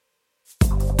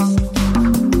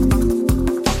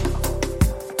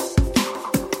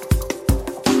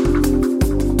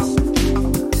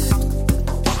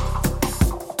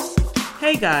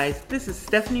Hey guys, this is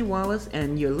Stephanie Wallace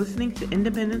and you're listening to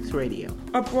Independence Radio,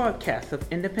 a broadcast of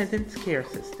Independence Care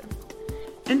System.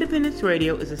 Independence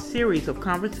Radio is a series of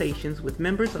conversations with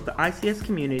members of the ICS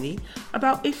community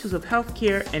about issues of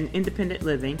healthcare and independent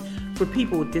living for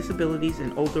people with disabilities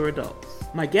and older adults.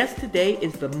 My guest today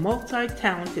is the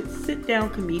multi-talented sit-down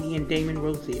comedian Damon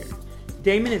Rozier.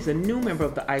 Damon is a new member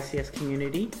of the ICS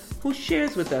community who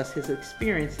shares with us his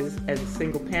experiences as a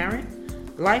single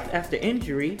parent, life after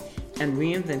injury, and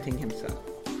reinventing himself.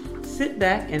 Sit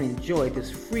back and enjoy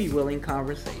this freewheeling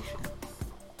conversation.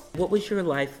 What was your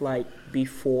life like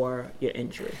before your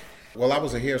injury? Well, I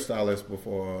was a hairstylist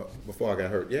before I got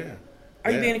hurt. Yeah.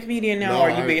 Are you being a comedian now, or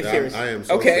are you being serious? I am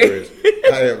so serious.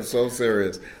 I am so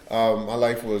serious. My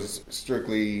life was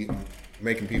strictly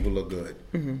making people look good.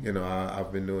 Mm-hmm. You know,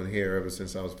 I've been doing hair ever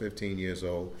since I was 15 years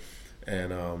old.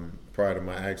 And prior to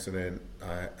my accident,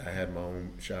 I had my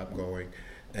own shop going.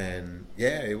 And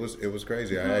yeah, it was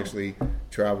crazy. I actually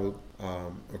traveled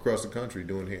across the country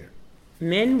doing hair.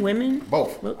 Men, women?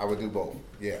 Both. I would do both.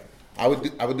 Yeah. I would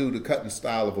do the cutting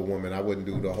style of a woman. I wouldn't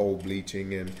do the whole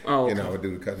bleaching and I would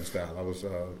do the cutting style. I was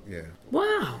yeah.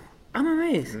 Wow. I'm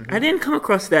amazed. Mm-hmm. I didn't come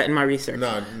across that in my research.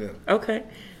 No. Okay.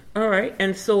 All right.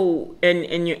 And so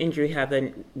and your injury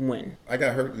happened when? I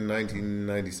got hurt in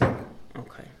 1997.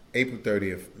 Okay. April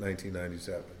 30th,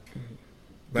 1997. Mm-hmm.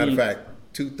 Matter of fact,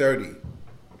 2:30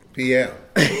 p.m.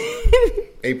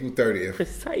 April 30th.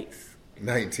 Precise.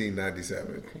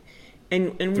 1997. Okay.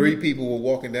 And three people were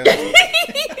walking down.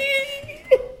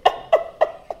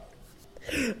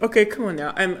 Okay, come on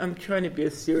now. I'm trying to be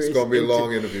a serious. It's gonna be a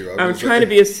long interview. I'm trying to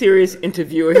be a serious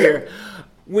interviewer here.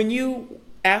 When you,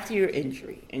 after your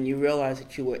injury, and you realized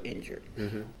that you were injured,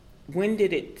 mm-hmm. when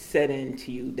did it set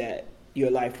into you that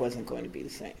your life wasn't going to be the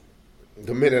same?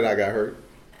 The minute I got hurt.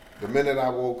 The minute I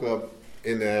woke up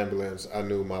in the ambulance, I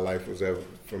knew my life was ever,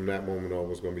 from that moment on,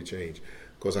 was going to be changed.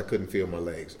 Because I couldn't feel my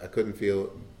legs. I couldn't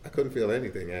feel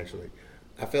anything, actually.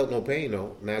 I felt no pain,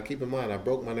 though. Now, keep in mind, I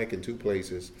broke my neck in two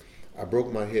places. I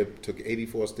broke my hip, took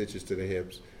 84 stitches to the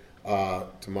hips,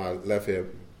 to my left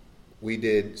hip. We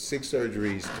did 6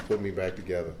 surgeries to put me back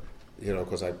together,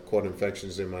 because I caught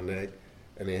infections in my neck,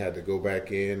 and they had to go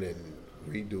back in and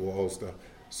redo all stuff.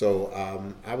 So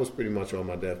I was pretty much on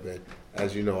my deathbed.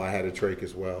 As you know, I had a trach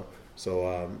as well. So,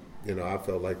 I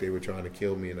felt like they were trying to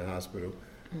kill me in the hospital.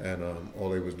 And all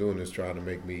they was doing is trying to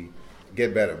make me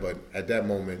get better. But at that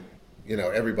moment,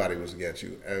 everybody was against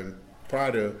you. And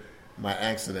prior to my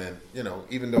accident,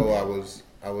 even though I was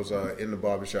in the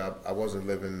barbershop, I wasn't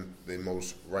living the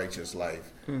most righteous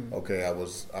life. Mm. Okay, I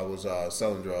was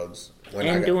selling drugs.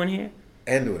 Doing hair?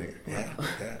 And doing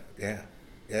hair, yeah.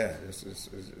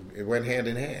 It went hand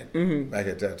in hand back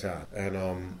at that time.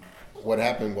 And what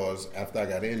happened was, after I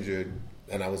got injured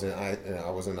and I was in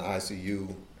the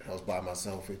ICU, I was by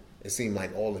myself. It seemed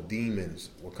like all the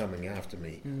demons were coming after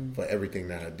me for everything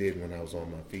that I did when I was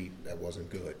on my feet that wasn't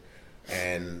good.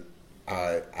 And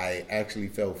I actually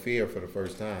felt fear for the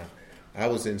first time. I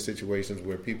was in situations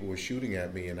where people were shooting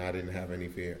at me and I didn't have any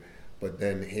fear. But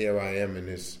then here I am in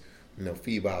this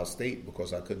febrile state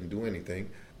because I couldn't do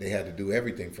anything. They had to do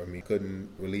everything for me. Couldn't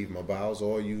relieve my bowels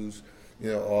or use,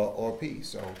 or pee.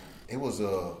 So it was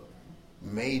a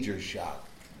major shock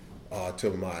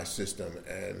to my system,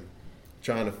 and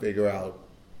trying to figure out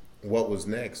what was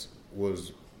next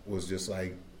was just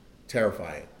like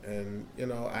terrifying. And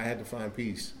I had to find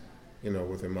peace,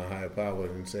 within my higher power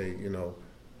and say,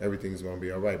 everything's going to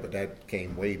be all right. But that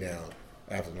came way down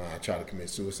after I tried to commit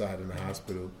suicide in the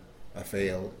hospital. I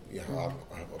failed,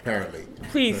 apparently.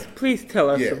 Please tell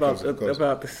us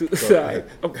about the suicide.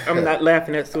 I'm not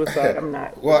laughing at suicide. I'm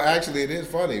not. Well, actually, it is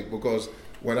funny because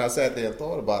when I sat there and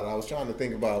thought about it, I was trying to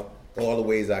think about all the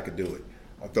ways I could do it.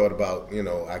 I thought about,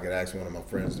 I could ask one of my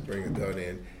friends to bring a gun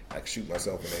in. I could shoot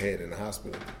myself in the head in the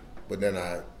hospital. But then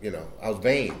I was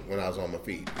vain when I was on my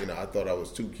feet. I thought I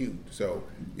was too cute. So,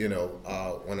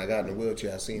 when I got in the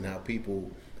wheelchair, I seen how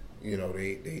people,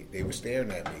 they were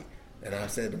staring at me. And I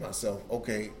said to myself,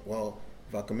 okay, well,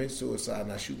 if I commit suicide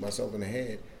and I shoot myself in the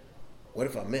head, what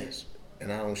if I miss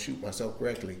and I don't shoot myself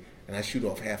correctly and I shoot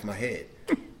off half my head?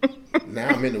 Now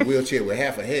I'm in the wheelchair with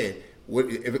half a head.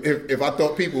 If I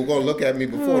thought people were going to look at me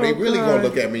before, they really going to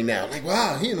look at me now. Like,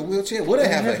 wow, he in the wheelchair. What a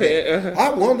half a head?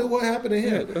 I wonder what happened to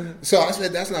him. So I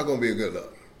said, that's not going to be a good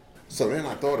look. So then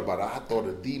I thought about it. I thought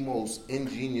of the most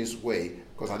ingenious way,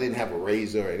 because I didn't have a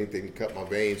razor or anything to cut my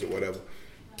veins or whatever.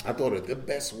 I thought of the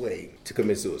best way to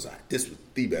commit suicide. This was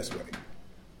the best way.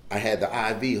 I had the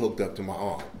IV hooked up to my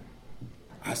arm.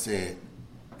 I said,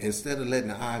 instead of letting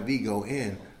the IV go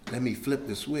in, let me flip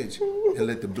the switch and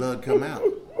let the blood come out.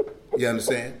 You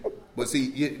understand? But see,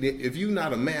 if you're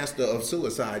not a master of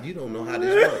suicide, you don't know how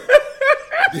this works.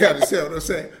 You understand what I'm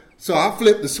saying? So I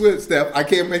flipped the switch, Steph. I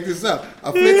can't make this up.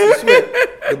 I flipped the switch.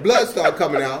 The blood started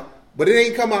coming out, but it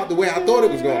ain't come out the way I thought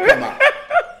it was going to come out.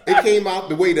 It came out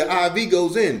the way the IV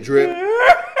goes in. Drip,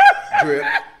 drip,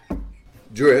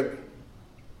 drip,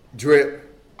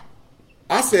 drip.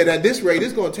 I said at this rate,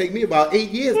 it's going to take me about 8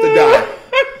 years to die.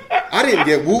 I didn't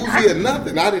get woozy or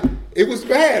nothing. It was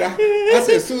bad. I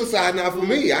said, suicide not for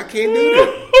me. I can't do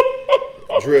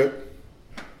this. Drip,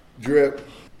 drip.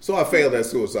 So I failed at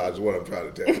suicide is what I'm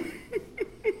trying to tell you.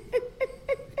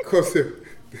 Because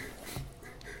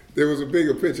there was a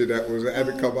bigger picture that had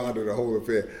to come out of the whole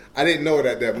affair. I didn't know it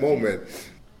at that moment.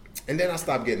 And then I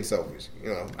stopped getting selfish.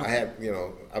 I've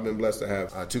been blessed to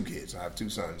have 2 kids. I have 2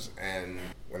 sons. And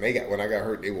when I got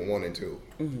hurt, they were 1 and 2.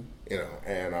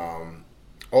 And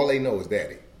all they know is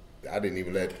daddy. I didn't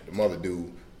even let the mother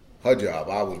do her job.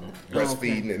 I was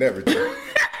breastfeeding and everything.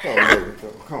 Come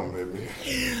on, baby.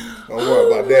 Don't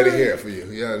worry about daddy here for you.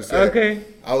 You understand? Okay.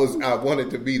 I wanted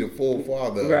to be the full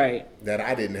father that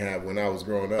I didn't have when I was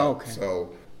growing up. Okay. So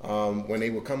when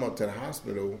they would come up to the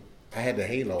hospital, I had the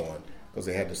halo on because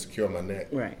they had to secure my neck.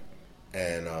 Right.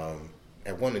 And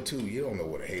at 1 and 2, you don't know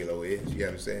what a halo is. You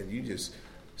understand? You just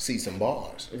see some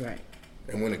bars. Right.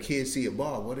 And when a kid see a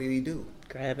bar, what did he do?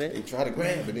 Grab it. He try to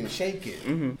grab it and shake it.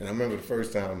 Mm-hmm. And I remember the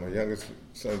first time my youngest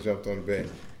son jumped on the bed,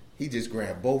 he just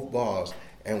grabbed both bars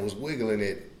and was wiggling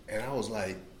it. And I was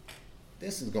like,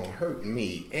 this is going to hurt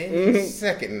me any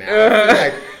second now.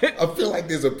 I feel like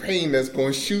there's a pain that's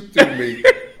going to shoot through me.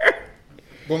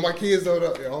 But my kids,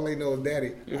 all they know is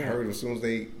daddy. Yeah. I heard them as soon as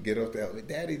they get up there,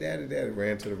 daddy, daddy, daddy,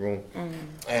 ran to the room.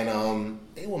 And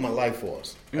they were my life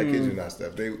force. I kid you not,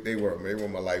 Steph. They were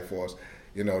my life force.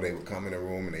 They would come in the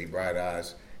room and they bright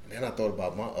eyes. And then I thought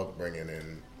about my upbringing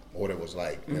and what it was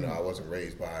like. I wasn't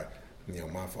raised by,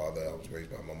 my father. I was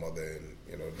raised by my mother and,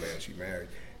 the man she married.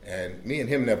 And me and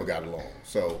him never got along.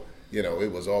 So,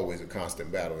 it was always a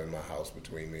constant battle in my house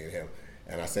between me and him.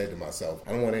 And I said to myself,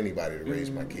 I don't want anybody to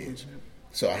raise my kids.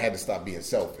 So I had to stop being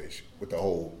selfish with the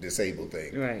whole disabled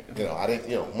thing. Right. I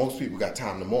didn't, most people got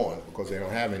time to mourn because they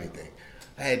don't have anything.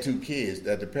 I had 2 kids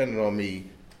that depended on me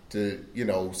to,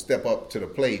 step up to the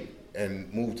plate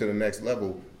and move to the next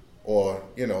level, or,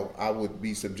 I would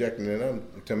be subjecting them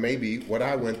to maybe what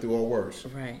I went through or worse.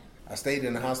 Right. I stayed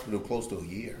in the hospital close to a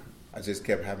year. I just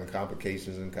kept having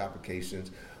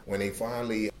complications. When they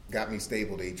finally got me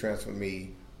stable, they transferred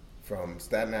me from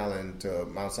Staten Island to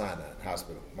Mount Sinai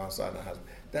Hospital.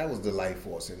 That was the life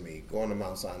force in me, going to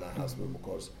Mount Sinai Hospital,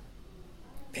 because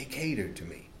they catered to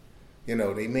me.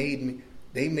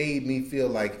 They made me feel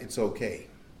like it's okay.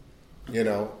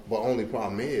 But only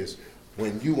problem is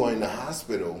when you are in the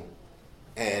hospital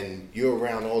and you're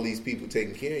around all these people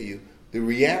taking care of you, the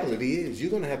reality is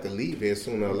you're going to have to leave here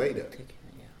sooner or later.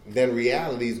 Then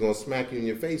reality is going to smack you in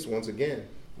your face once again.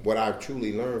 What I've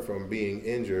truly learned from being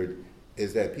injured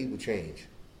is that people change.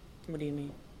 What do you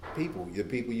mean? The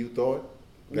people you thought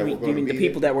that were going to be You mean the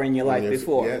people that were in your life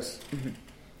before? Yes. Mm-hmm.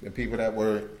 The people that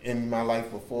were in my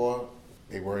life before,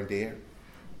 they weren't there.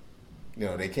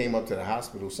 They came up to the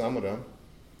hospital, some of them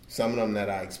that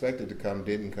I expected to come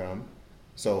didn't come.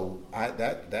 So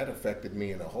that affected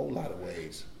me in a whole lot of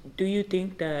ways. Do you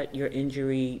think that your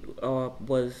injury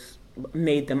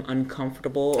made them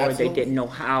uncomfortable, or they didn't know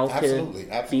how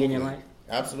to be in your life?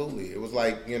 Absolutely. It was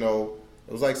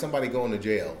like somebody going to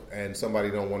jail and somebody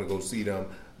don't want to go see them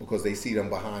because they see them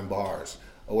behind bars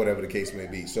or whatever the case may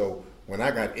be. So when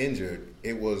I got injured,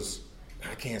 it was,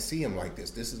 I can't see him like this.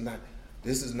 This is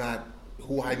not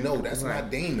who I know. That's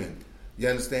not Damon. You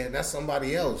understand? That's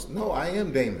somebody else. No, I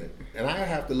am Damon. And I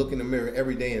have to look in the mirror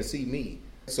every day and see me.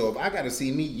 So if I got to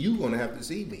see me, you're going to have to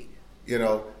see me.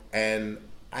 And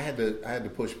I had to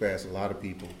push past a lot of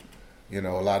people. A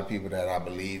lot of people that I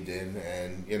believed in,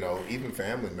 and, even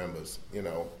family members,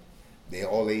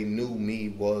 they knew me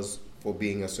was for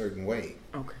being a certain way.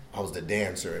 Okay. I was the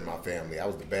dancer in my family. I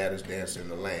was the baddest dancer in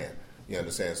the land. You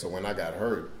understand? So when I got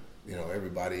hurt,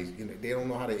 everybody, they don't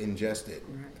know how to ingest it.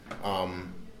 Right.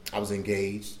 I was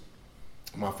engaged.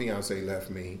 My fiance left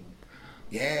me.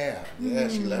 Yeah,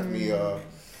 she left me.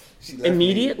 She left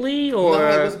immediately, me. Or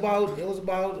no, it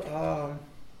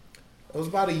was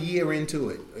about a year into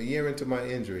it. A year into my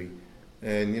injury,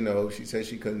 and she said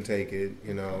she couldn't take it.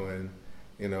 And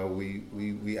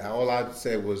we all I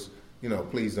said was,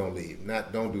 please don't leave.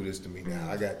 Don't do this to me now.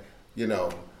 I got,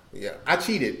 I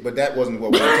cheated, but that wasn't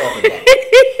what we were talking about.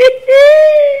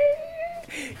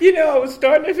 I was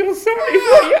starting to feel sorry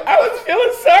for you. I was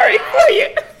feeling sorry for you.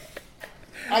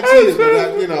 I cheated,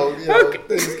 but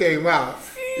things came out.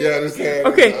 You understand?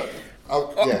 Okay.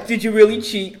 Yeah. Did you really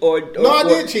cheat? No, I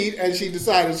did cheat, and she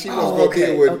decided she was going to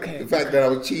deal with the fact that I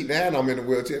was cheating and I'm in a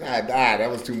wheelchair. And I died. That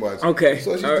was too much. Okay.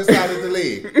 So she decided to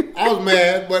leave. I was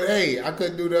mad, but hey, I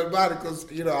couldn't do nothing about it because,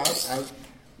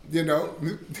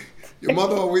 your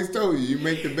mother always told you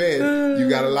make the bed, you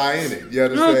got to lie in it. You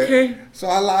understand? Okay. So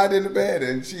I lied in the bed,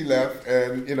 and she left,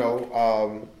 and, then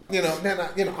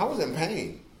I was in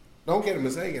pain. Don't get it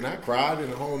mistaken. I cried in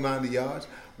the whole 90 yards.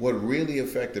 What really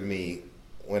affected me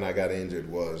when I got injured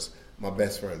was my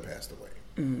best friend passed away.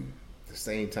 Mm. The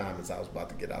same time as I was about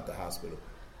to get out the hospital.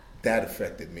 That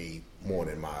affected me more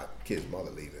than my kid's mother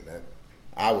leaving.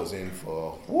 I was in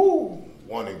for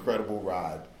one incredible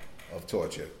ride of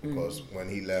torture because when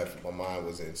he left, my mind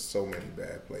was in so many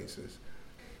bad places.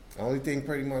 The only thing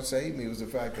pretty much saved me was the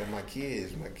fact that my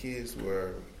kids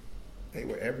were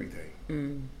everything.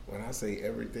 Mm. When I say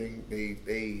everything,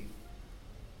 they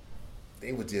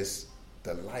were just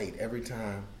the light. Every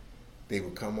time they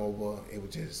would come over, it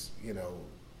would just,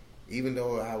 even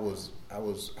though I was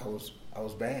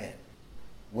bad.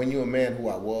 When you're a man who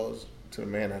I was to the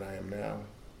man that I am now,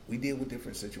 we deal with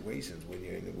different situations when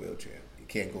you're in the wheelchair. You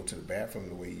can't go to the bathroom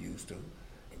the way you used to.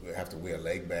 You have to wear a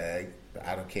leg bag.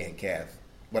 I can't cath.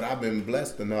 But I've been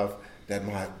blessed enough that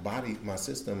my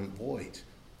system voids.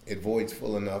 It voids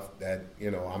full enough that,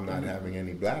 I'm not having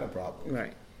any bladder problems.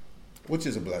 Right. Which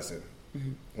is a blessing.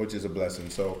 Mm-hmm. Which is a blessing.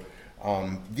 So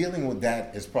dealing with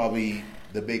that is probably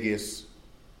the biggest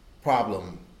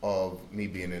problem of me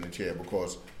being in a chair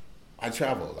because I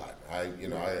travel a lot. I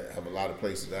have a lot of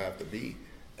places I have to be.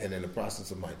 And in the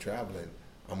process of my traveling,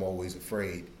 I'm always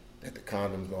afraid that the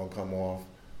condom's going to come off,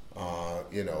 or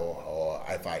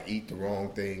if I eat the wrong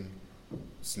thing,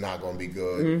 it's not going to be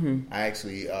good. Mm-hmm. I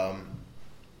actually, I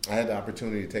had the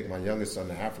opportunity to take my youngest son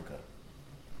to Africa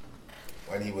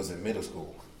when he was in middle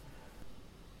school.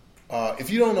 If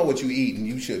you don't know what you eat, and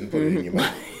you shouldn't put it in your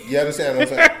mouth. You understand what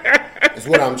I'm saying? It's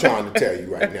what I'm trying to tell you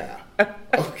right now.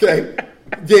 Okay?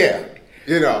 Yeah.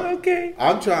 Okay.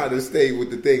 I'm trying to stay with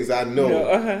the things I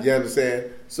know. You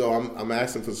understand? So I'm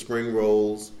asking for spring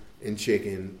rolls and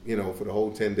chicken, for the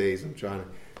whole 10 days. I'm trying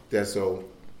to. So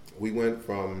we went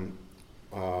from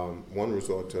one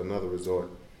resort to another resort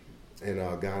in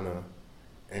Ghana.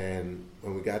 And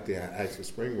when we got there, I asked for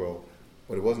spring roll.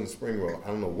 But it wasn't a spring roll. I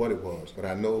don't know what it was, but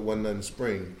I know it wasn't nothing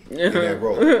spring in that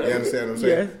roll. You understand what I'm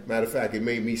saying? Yes. Matter of fact, it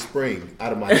made me spring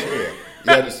out of my chair.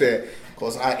 You understand?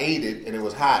 Because I ate it and it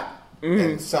was hot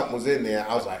and something was in there.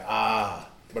 I was like,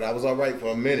 But I was all right for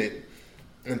a minute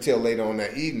until later on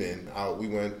that evening.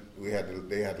 They had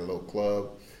the little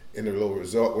club in the little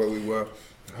resort where we were.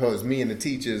 It was me and the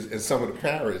teachers and some of the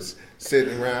parents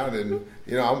sitting around and,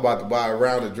 I'm about to buy a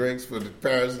round of drinks for the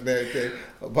parents and everything.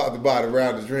 About to buy the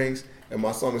round of drinks. And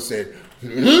my son said, he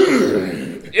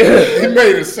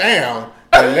made a sound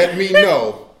and let me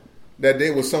know that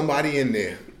there was somebody in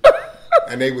there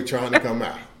and they were trying to come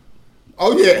out.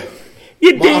 Oh, yeah.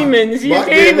 Your demons in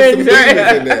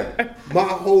there. My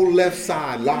whole left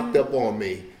side locked up on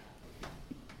me.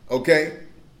 Okay?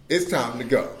 It's time to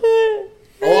go.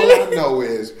 All I know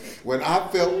is when I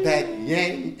felt that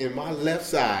yang in my left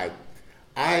side,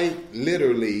 I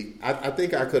literally, I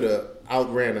think I could have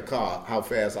outran a car, how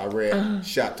fast I ran,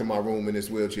 shot to my room in this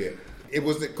wheelchair. It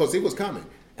was because it was coming.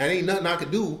 And ain't nothing I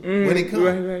could do when it comes.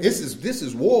 Right. This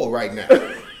is war right now.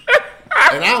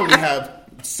 And I only have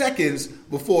seconds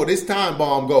before this time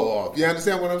bomb go off. You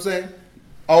understand what I'm saying?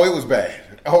 Oh, it was bad.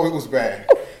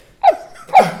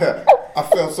 I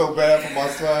felt so bad for my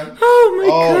son. Oh, my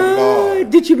God. Lord.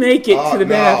 Did you make it to the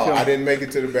bathroom? No, I didn't make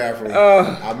it to the bathroom.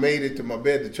 I made it to my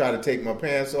bed to try to take my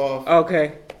pants off.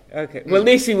 Okay. Well, at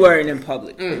least you weren't in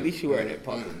public. At least you weren't in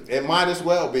public. It might as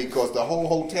well be because the whole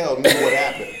hotel knew what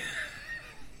happened.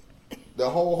 The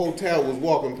whole hotel was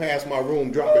walking past my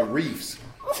room dropping reefs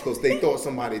because they thought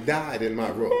somebody died in my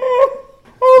room.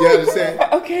 You understand?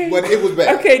 Okay. But it was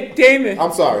bad. Okay, Damon.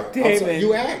 I'm sorry.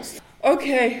 You asked.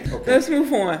 Okay, let's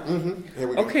move on. Mm-hmm. Here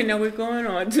we go. Okay, now we're going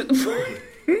on to the point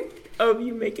of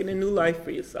you making a new life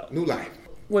for yourself. New life.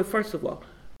 Well, first of all,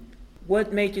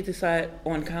 what made you decide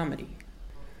on comedy?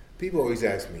 People always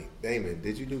ask me, Damon,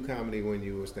 did you do comedy when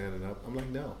you were standing up? I'm like,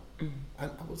 no. Mm-hmm.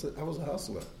 I was a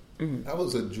hustler. Mm-hmm. I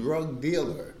was a drug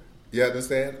dealer. You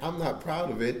understand? I'm not proud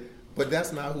of it, but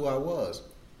that's not who I was.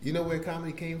 You know where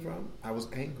comedy came from? I was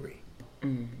angry.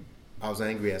 Mm-hmm. I was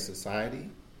angry at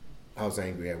society. I was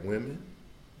angry at women.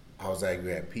 I was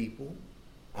angry at people.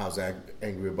 I was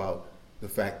angry about the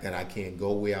fact that I can't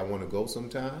go where I want to go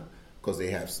sometimes because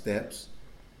they have steps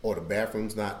or the bathroom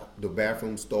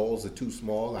stalls are too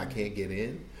small. I can't get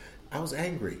in. I was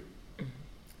angry.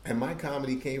 And my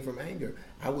comedy came from anger.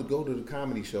 I would go to the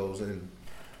comedy shows and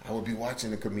I would be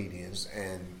watching the comedians,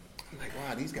 and I'm like,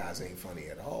 wow, these guys ain't funny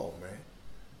at all, man.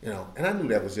 You know, and I knew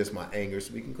that was just my anger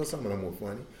speaking, because some of them were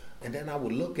funny. And then I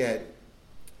would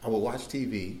watch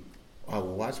TV, or I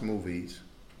would watch movies.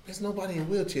 There's nobody in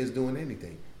wheelchairs doing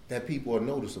anything that people are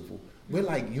noticeable. We're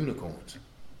like unicorns.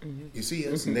 Mm-hmm. You see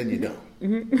us, and then you don't.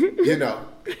 Mm-hmm. You know,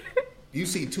 you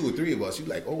see 2 or 3 of us, you're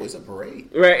like, oh, it's a parade.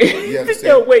 Right.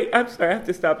 No, wait, I'm sorry, I have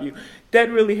to stop you. That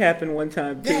really happened one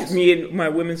time. Yes. Me and my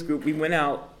women's group, we went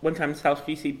out one time to South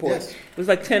GC Port. Yes. It was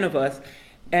like 10 of us,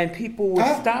 and people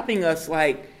were stopping us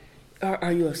like,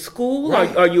 are you a school?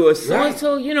 Right. Are you a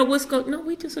so-and-so? You know, what's going on? No,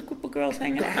 we just a group of girls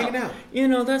hanging out. You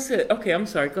know, that's it. Okay, I'm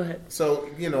sorry, go ahead. So,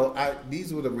 you know,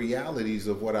 these were the realities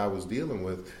of what I was dealing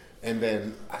with. And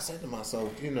then I said to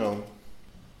myself, you know,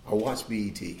 I watched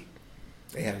BET.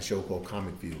 They had a show called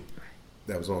Comic View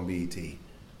that was on BET.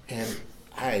 And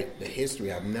the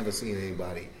history, I've never seen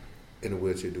anybody in a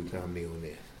wheelchair do comedy on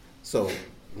there. So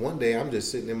one day I'm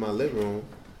just sitting in my living room,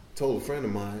 told a friend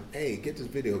of mine, hey, get this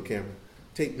video camera,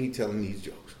 take me telling these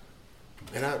jokes.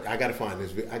 And I got to find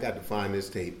this. I got to find this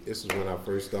tape. This is when I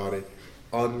first started.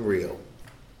 Unreal.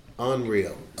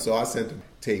 So I sent the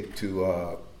tape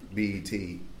to BET.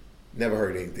 Never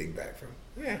heard anything back from him.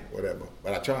 Yeah, whatever.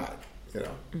 But I tried, you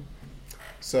know.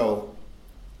 So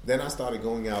then I started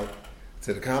going out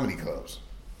to the comedy clubs,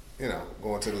 you know,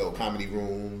 going to the little comedy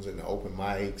rooms and the open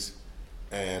mics,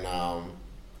 and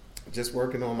just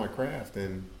working on my craft,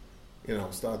 and, you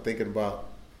know, start thinking about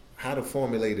how to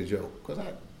formulate a joke. Because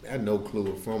I had no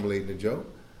clue of formulating a joke.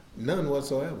 None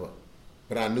whatsoever.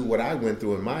 But I knew what I went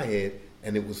through in my head,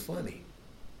 and it was funny.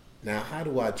 Now, how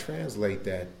do I translate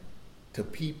that to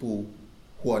people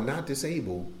who are not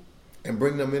disabled and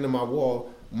bring them into my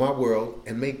world,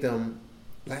 and make them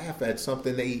laugh at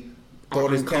something they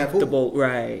thought is taboo?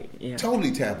 Right, yeah.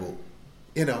 Totally taboo,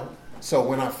 you know. So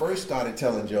when I first started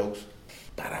telling jokes,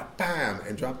 ba-da-bam,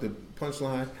 and drop the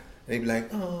punchline, they'd be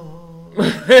like, oh.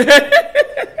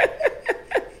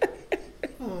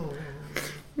 Oh.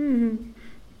 Mm-hmm.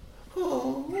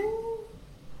 Oh.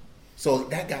 So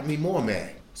that got me more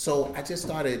mad. So I just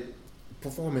started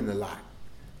performing a lot,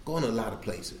 going to a lot of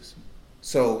places.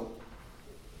 So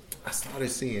I started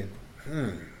seeing,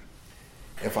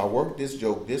 if I work this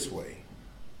joke this way,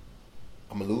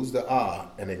 I'm gonna lose the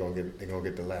and they're gonna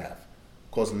get the laugh.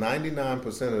 Because 99%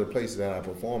 of the places that I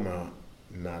perform are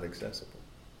not accessible.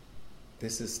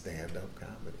 This is stand-up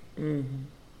comedy. Mm-hmm.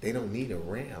 They don't need a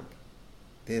ramp.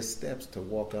 There's steps to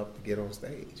walk up to get on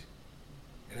stage.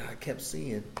 And I kept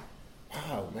seeing,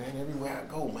 wow, man, everywhere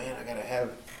I go, man, I gotta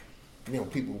have, you know,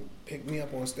 people pick me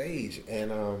up on stage.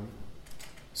 And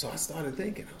so I started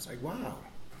thinking, I was like, wow,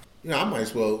 you know, I might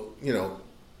as well, you know,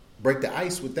 break the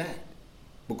ice with that,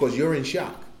 because you're in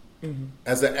shock. Mm-hmm.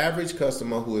 As an average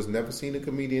customer who has never seen a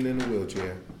comedian in a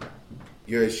wheelchair,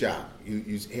 you're in shock.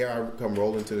 You here I come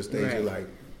rolling to the stage, right. You're like,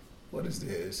 what is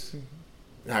this?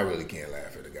 Mm-hmm. I really can't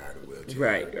laugh at a guy in a wheelchair.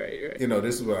 Right. You know,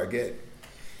 this is what I get.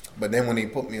 But then when he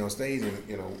put me on stage, and,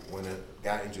 you know, when a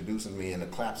guy introducing me and the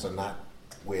claps are not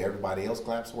where everybody else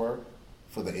claps were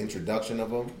for the introduction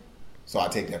of them, so I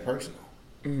take that personal.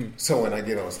 Mm-hmm. So when I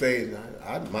get on stage,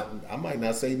 I might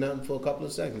not say nothing for a couple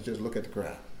of seconds, just look at the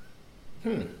crowd.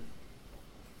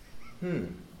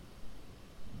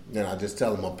 Then I just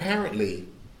tell them, apparently,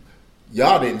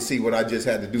 y'all didn't see what I just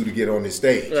had to do to get on this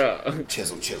stage.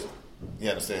 Chisel. You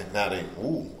understand? Now they,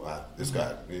 this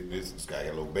guy got a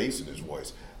little bass in his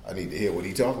voice. I need to hear what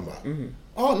he's talking about. Mm-hmm.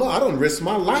 Oh, no, I don't risk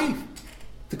my life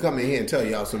to come in here and tell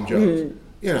y'all some jokes. Mm-hmm.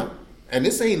 You know? And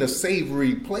this ain't a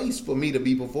savory place for me to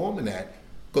be performing at.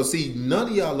 Because, see, none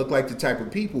of y'all look like the type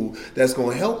of people that's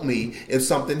going to help me if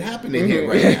something happened in here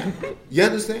right now. You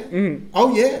understand? Mm-hmm.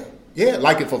 Oh, yeah. Yeah,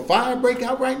 like if a fire break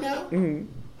out right now. Mm-hmm.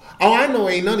 Oh, I know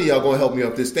ain't none of y'all going to help me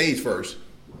up this stage first.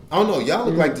 I don't know. Y'all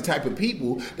look like the type of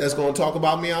people that's going to talk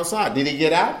about me outside. Did he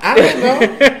get out? I don't know.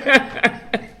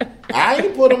 I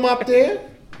ain't put him up there.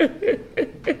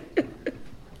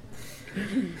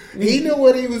 He knew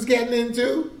what he was getting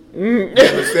into. You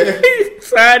understand? He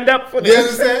signed up for this. You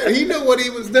understand? He knew what he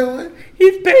was doing.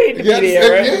 He's paid to be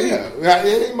there, right? Yeah.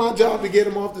 It ain't my job to get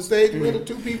him off the stage. We're the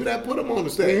two people that put him on the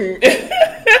stage.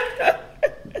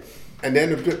 And then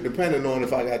depending on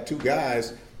if I got two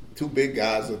big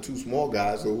guys or two small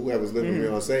guys or whoever's living me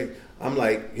on stage, I'm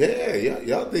like,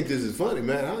 y'all think this is funny,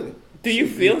 man. Do you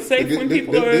feel safe when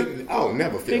people are... Oh,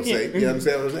 never feel safe. You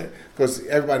understand what I'm saying? Because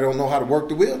everybody don't know how to work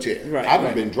the wheelchair. Right,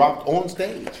 I've been dropped on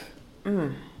stage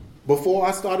before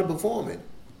I started performing.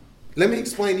 Let me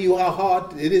explain to you how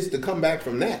hard it is to come back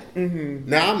from that. Mm-hmm.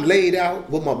 Now I'm laid out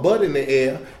with my butt in the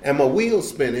air and my wheels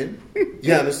spinning.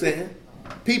 You understand?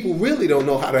 People really don't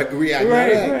know how to react.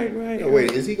 Right.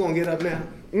 Wait, is he going to get up now?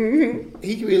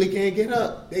 He really can't get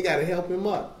up. They got to help him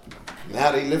up.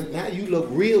 Now you look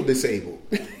real disabled.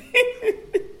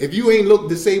 If you ain't looked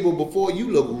disabled before,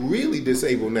 you look really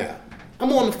disabled now.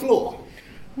 I'm on the floor,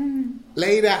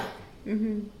 laid out.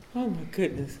 Oh my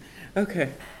goodness.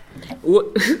 Okay.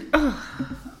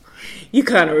 You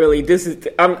kind of really.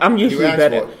 I'm usually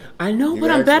better. I know, but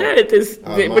I'm better at this.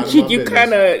 But you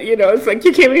kind of, it's like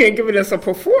you came in here and giving us a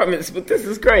performance. But this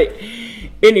is great.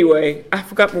 Anyway, I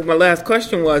forgot what my last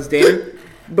question was, Dan.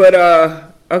 But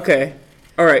okay,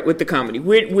 all right. With the comedy,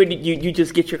 where did you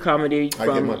just get your comedy from?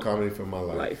 I get my comedy from my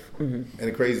life. And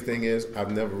the crazy thing is,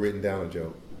 I've never written down a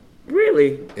joke.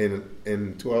 Really?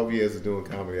 In 12 years of doing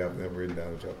comedy, I've never written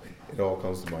down a joke. It all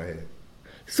comes to my head.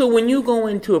 So when you go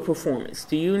into a performance,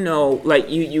 do you know, like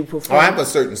you perform? I have a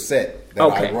certain set that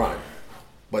I run,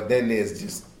 but then there's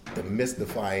just the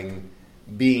mystifying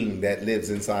being that lives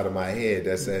inside of my head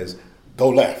that says, "Go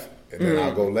left," and then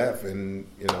I'll go left, and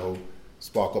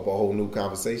spark up a whole new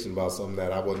conversation about something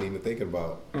that I wasn't even thinking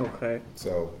about. Okay.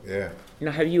 So yeah.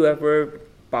 Now, have you ever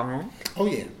bombed? Oh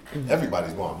yeah,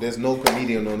 everybody's bombed. There's no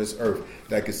comedian on this earth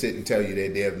that could sit and tell you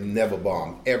that they have never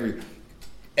bombed.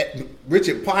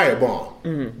 Richard Pryor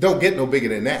bombed. Don't get no bigger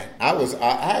than that.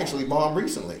 I actually bombed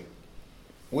recently,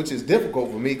 which is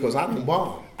difficult for me because I don't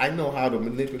bomb. I know how to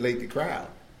manipulate the crowd.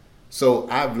 So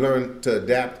I've learned to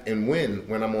adapt and win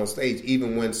when I'm on stage,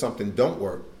 even when something don't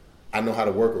work. I know how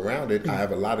to work around it. I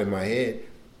have a lot in my head,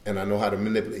 and I know how to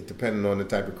manipulate depending on the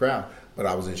type of crowd. But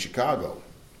I was in Chicago.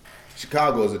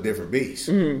 Chicago is a different beast.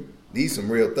 These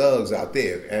some real thugs out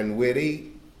there. And where they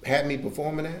had me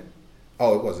performing at,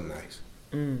 it wasn't nice.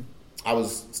 I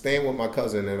was staying with my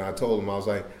cousin, and I told him, I was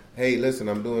like, "Hey, listen,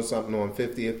 I'm doing something on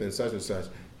 50th and such and such."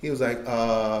 He was like,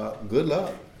 "Good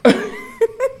luck."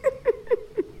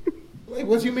 Like,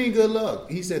 what you mean, good luck?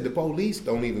 He said, "The police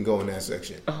don't even go in that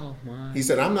section." Oh, my. He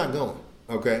said, "I'm not going,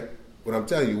 okay? But I'm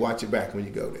telling you, watch your back when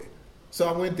you go there." So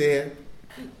I went there.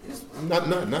 It's not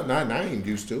I ain't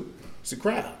used to. It's a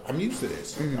crowd. I'm used to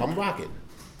this. I'm rocking.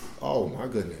 Oh, my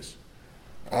goodness.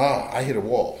 I hit a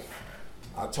wall.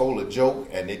 I told a joke,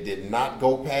 and it did not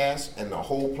go past, and the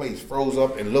whole place froze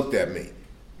up and looked at me.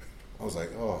 I was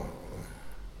like, oh.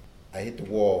 I hit the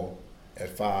wall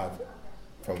at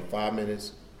from 5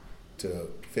 minutes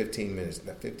to 15 minutes.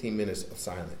 15 minutes of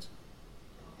silence.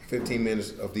 15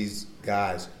 minutes of these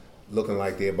guys looking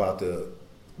like they're about to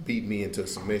beat me into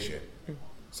submission.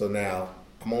 So now,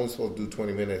 I'm only supposed to do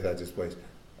 20 minutes at this place.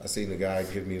 I seen the guy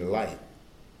give me the light.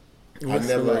 What's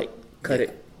the light? Cut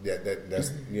it.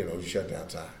 That's shutdown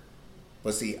time.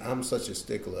 But see, I'm such a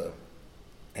stickler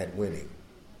at winning.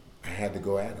 I had to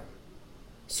go at him.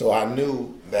 So I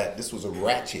knew that this was a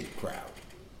ratchet crowd.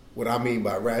 What I mean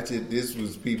by ratchet, this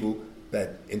was people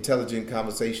that intelligent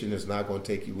conversation is not going to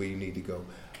take you where you need to go.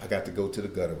 I got to go to the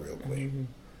gutter real quick.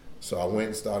 So I went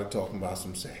and started talking about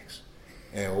some sex.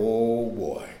 And oh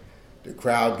boy, the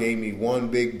crowd gave me one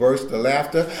big burst of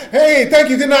laughter. Hey, thank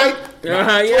you, good night.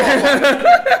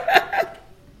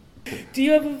 Do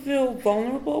you ever feel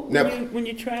vulnerable when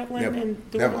you're traveling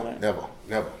and doing all that?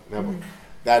 Never.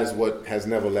 That is what has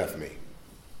never left me.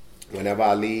 Whenever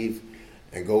I leave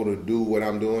and go to do what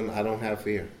I'm doing, I don't have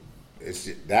fear.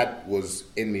 That was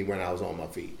in me when I was on my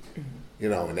feet,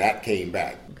 and that came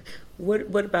back.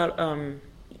 What about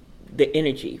the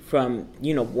energy from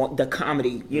the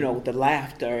comedy, the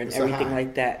laughter and everything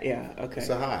like that? Yeah, okay. It's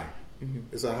a high.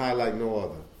 It's a high like no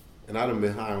other. And I done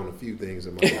been high on a few things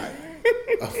in my life.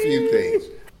 A few things.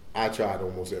 I tried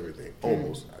almost everything.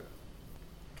 Almost.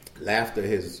 Laughter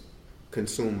has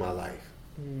consumed my life.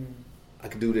 I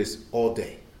could do this all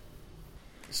day.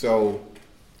 So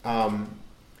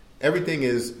everything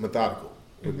is methodical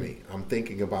with me. I'm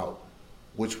thinking about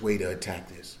which way to attack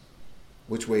this,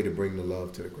 which way to bring the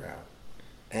love to the crowd.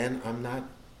 And I'm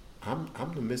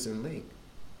the missing link.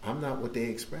 I'm not what they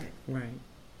expect. Right.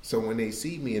 So when they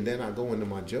see me and then I go into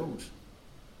my jokes,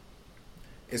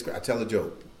 I tell a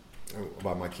joke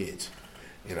about my kids.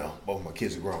 Both my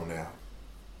kids are grown now.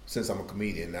 Since I'm a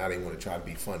comedian, now they want to try to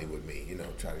be funny with me,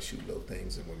 try to shoot little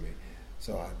things in with me.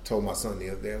 So I told my son the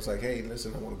other day, I was like, "Hey,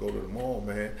 listen, I want to go to the mall,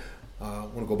 man. I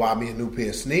want to go buy me a new pair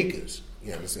of sneakers."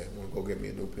 You understand? I want to go get me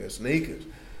a new pair of sneakers.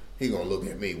 He going to look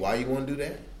at me. "Why you want to do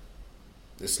that?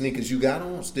 The sneakers you got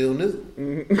on still new.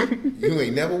 You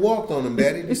ain't never walked on them,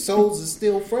 Daddy. The soles are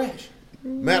still fresh.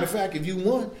 Matter of fact, if you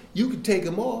want, you could take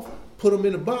them off, put them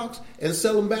in a box, and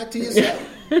sell them back to yourself."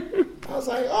 I was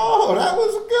like, "Oh, that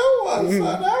was a good one,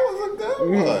 son. That was a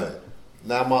good one."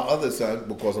 Now my other son,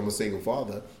 because I'm a single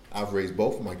father, I've raised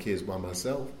both of my kids by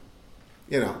myself.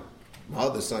 My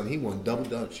other son, he want double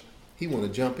dutch. He want to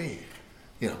jump in.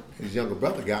 His younger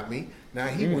brother got me. Now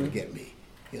he want to get me.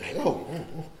 He's like, oh.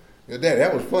 Your daddy,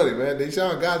 that was funny, man.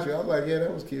 Deshaun got you. I was like, yeah,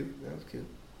 that was cute.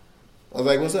 I was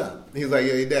like, what's up? He's like,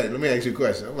 yeah, daddy, let me ask you a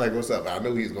question. I'm like, what's up? I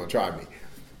knew he was going to try me.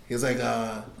 He was like,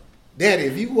 daddy,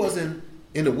 if you wasn't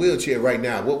in the wheelchair right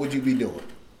now, what would you be doing?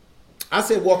 I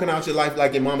said, walking out your life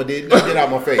like your mama did. Now get out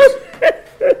my face.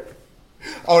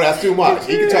 Oh, that's too much.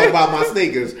 He can talk about my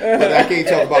sneakers, but I can't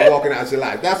talk about walking out your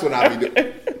life. That's what I'll be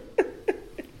doing.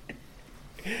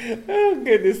 Oh,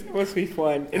 goodness. It must be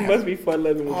fun. It must be fun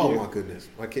living with you. Oh, my goodness.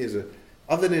 My kids are,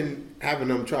 other than having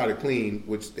them try to clean,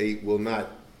 which they will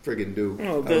not friggin' do.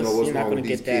 Oh, I don't know what's you're not wrong with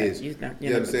these get kids. that.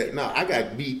 You understand? No, I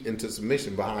got beat into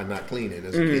submission behind not cleaning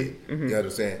as a kid. Mm-hmm. You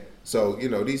understand? So,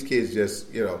 these kids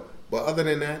just, but other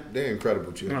than that, they're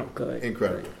incredible children. Oh, good.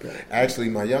 Incredible. Good. Actually,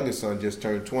 my youngest son just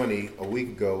turned 20 a week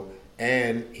ago,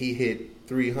 and he hit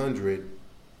 300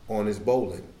 on his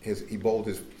bowling. He bowled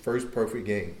his first perfect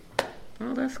game.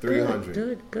 Oh, that's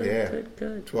 300.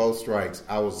 Good. 12 strikes.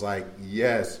 I was like,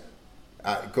 yes.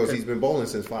 Because he's been bowling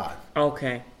since 5.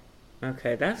 Okay,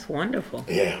 that's wonderful.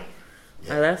 Yeah.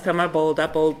 Last time I bowled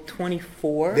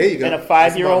 24. There you go. And a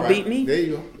 5-year-old right. beat me. There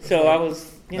you go. So I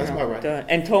was, That's about right.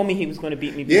 and told me he was going to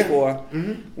beat me before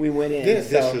we went in. Yeah,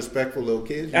 so. disrespectful little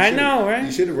kids. I know, right?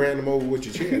 You should have ran them over with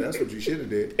your chair. That's what you should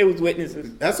have did. It was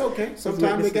witnesses. That's okay.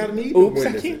 Sometimes they got to need Oops,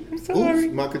 witnesses. I can't. I'm sorry.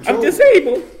 Oops, my control. I'm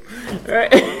disabled.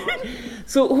 Right.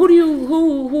 So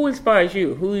who inspires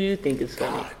you? Who do you think is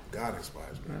funny? God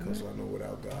inspires me because I know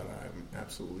without God I am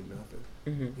absolutely nothing.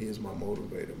 He is my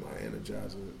motivator, my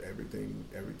energizer. Everything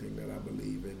that I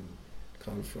believe in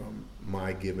comes from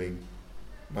my giving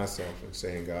myself and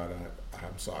saying, God,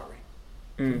 I'm sorry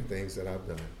for the things that I've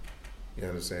done. You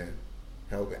understand?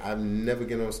 Help me. I never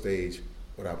get on stage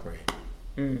without praying.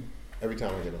 Every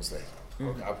time I get on stage,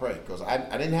 I pray because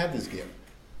I didn't have this gift.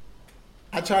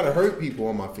 I try to hurt people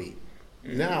on my feet.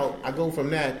 Now I go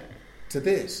from that to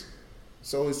this,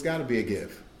 so it's got to be a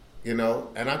gift, And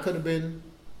I could have been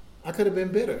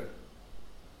bitter.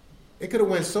 It could have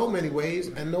went so many ways,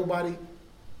 and nobody.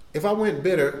 If I went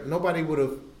bitter, nobody would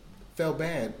have felt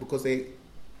bad because they,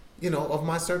 of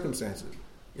my circumstances.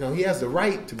 He has the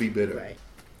right to be bitter. Right.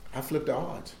 I flip the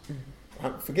odds.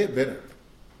 Forget bitter.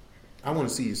 I want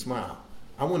to see you smile.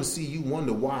 I want to see you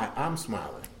wonder why I'm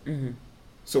smiling.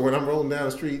 So when I'm rolling down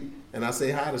the street and I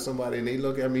say hi to somebody and they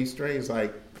look at me strange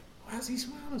like, why is he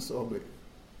smiling so big?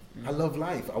 I love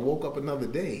life. I woke up another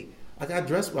day. I got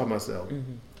dressed by myself.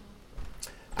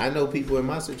 I know people in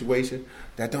my situation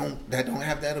that don't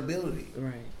have that ability.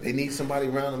 Right. They need somebody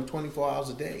around them 24 hours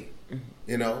a day.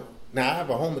 Now I have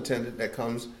a home attendant that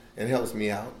comes and helps me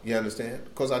out. You understand?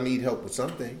 Because I need help with some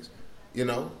things.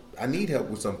 I need help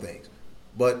with some things.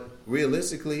 But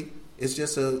realistically, it's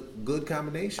just a good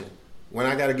combination. When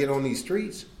I got to get on these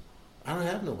streets, I don't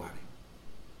have nobody.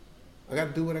 I got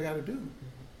to do what I got to do.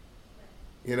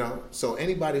 So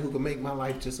anybody who can make my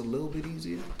life just a little bit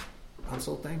easier, I'm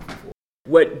so thankful for.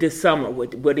 What this summer?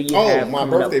 What do you have? Oh, my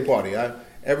birthday party.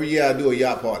 Every year I do a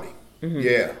yacht party.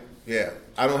 Yeah.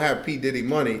 I don't have P. Diddy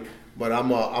money, but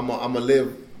I'm a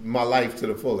live my life to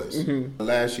the fullest.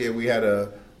 Last year we had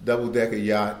a double-decker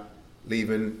yacht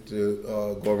leaving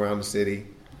to go around the city.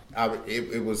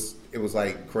 It was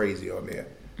like crazy on there.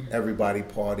 Everybody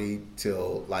partied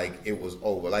till like it was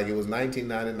over. Like it was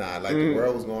 1999. Like the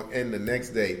world was going to end the next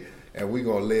day, and we're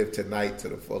going to live tonight to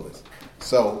the fullest.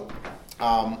 So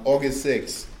August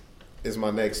 6th is my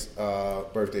next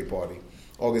birthday party.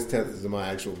 August 10th is my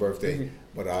actual birthday,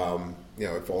 but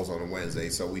it falls on a Wednesday,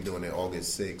 so we're doing it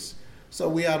August 6th. So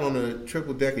we out on a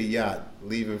triple-decker yacht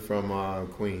leaving from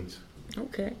Queens.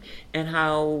 Okay. And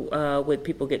how would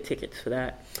people get tickets for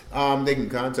that? They can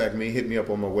contact me, hit me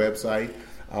up on my website.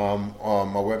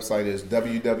 My website is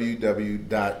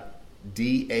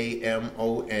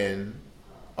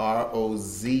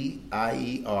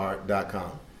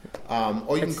www.damonrozier.com.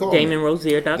 Or you can call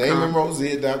DamonRozier.com.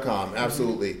 DamonRozier.com,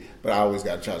 absolutely. But I always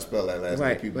got to try to spell that last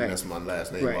name. People mess my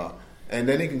last name up. And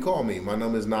then they can call me. My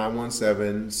number is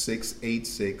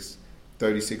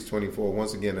 917-686-3624.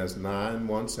 Once again, that's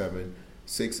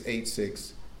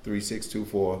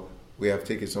 917-686-3624. We have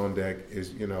tickets on deck.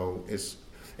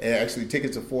 Actually,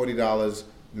 tickets are $40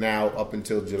 now up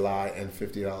until July and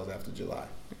 $50 after July.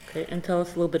 Okay, and tell us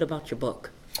a little bit about your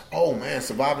book. Oh man,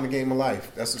 Surviving the Game of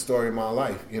Life. That's the story of my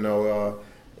life.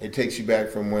 It takes you back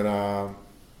from when I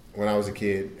was a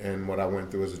kid and what I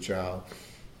went through as a child,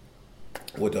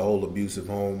 with the whole abusive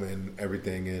home and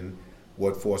everything, and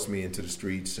what forced me into the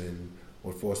streets, and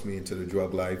what forced me into the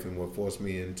drug life, and what forced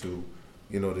me into,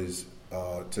 this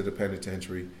to the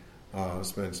penitentiary.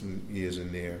 Spent some years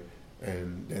in there,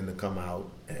 and then to come out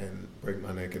and break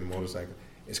my neck in a motorcycle.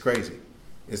 It's crazy.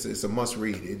 It's a must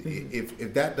read.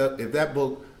 If that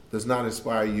book does not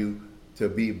inspire you to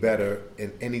be better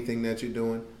in anything that you're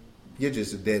doing, you're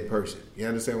just a dead person. You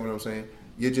understand what I'm saying?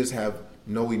 You just have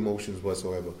no emotions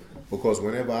whatsoever. Because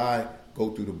whenever I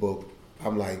go through the book,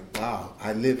 I'm like, wow,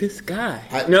 I live this guy.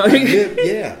 I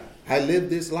live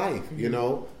this life, you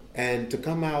know, and to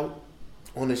come out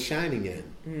on the shining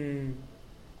end.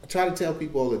 I try to tell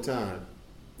people all the time,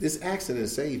 this accident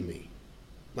saved me.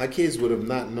 My kids would have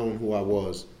not known who I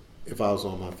was if I was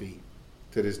on my feet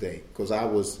to this day, because I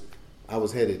was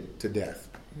headed to death,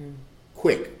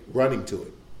 quick, running to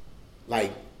it,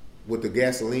 like with the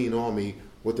gasoline on me,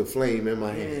 with the flame in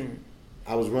my hand.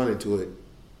 I was running to it,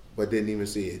 but didn't even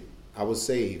see it. I was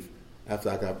saved after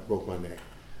I broke my neck,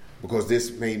 because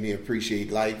this made me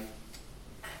appreciate life,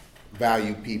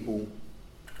 value people,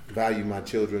 value my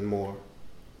children more.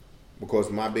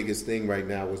 Because my biggest thing right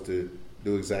now was to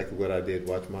do exactly what I did,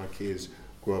 watch my kids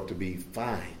grow up to be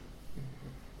fine,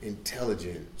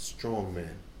 intelligent, strong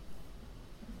men.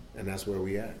 And that's where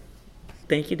we at.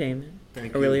 Thank you, Damon.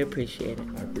 Thank I you. really appreciate it.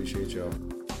 I appreciate y'all.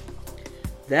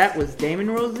 That was Damon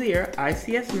Rozier,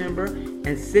 ICS member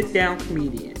and sit-down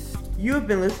comedian. You have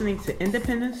been listening to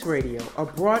Independence Radio, a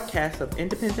broadcast of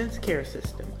Independence Care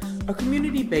System, a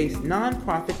community-based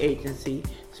nonprofit agency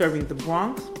serving the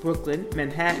Bronx, Brooklyn,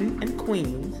 Manhattan, and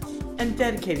Queens, and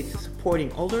dedicated to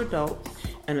supporting older adults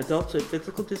and adults with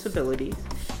physical disabilities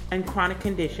and chronic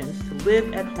conditions to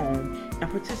live at home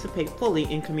and participate fully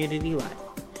in community life.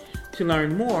 To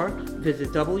learn more, visit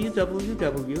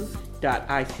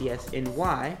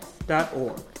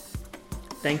www.icsny.org.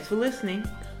 Thanks for listening.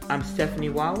 I'm Stephanie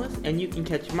Wallace, and you can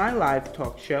catch my live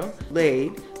talk show,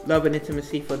 LAID, Love and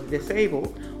Intimacy for the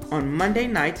Disabled, on Monday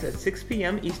nights at 6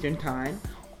 p.m. Eastern Time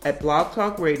at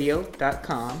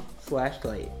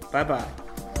blogtalkradio.com/LAID. Bye-bye.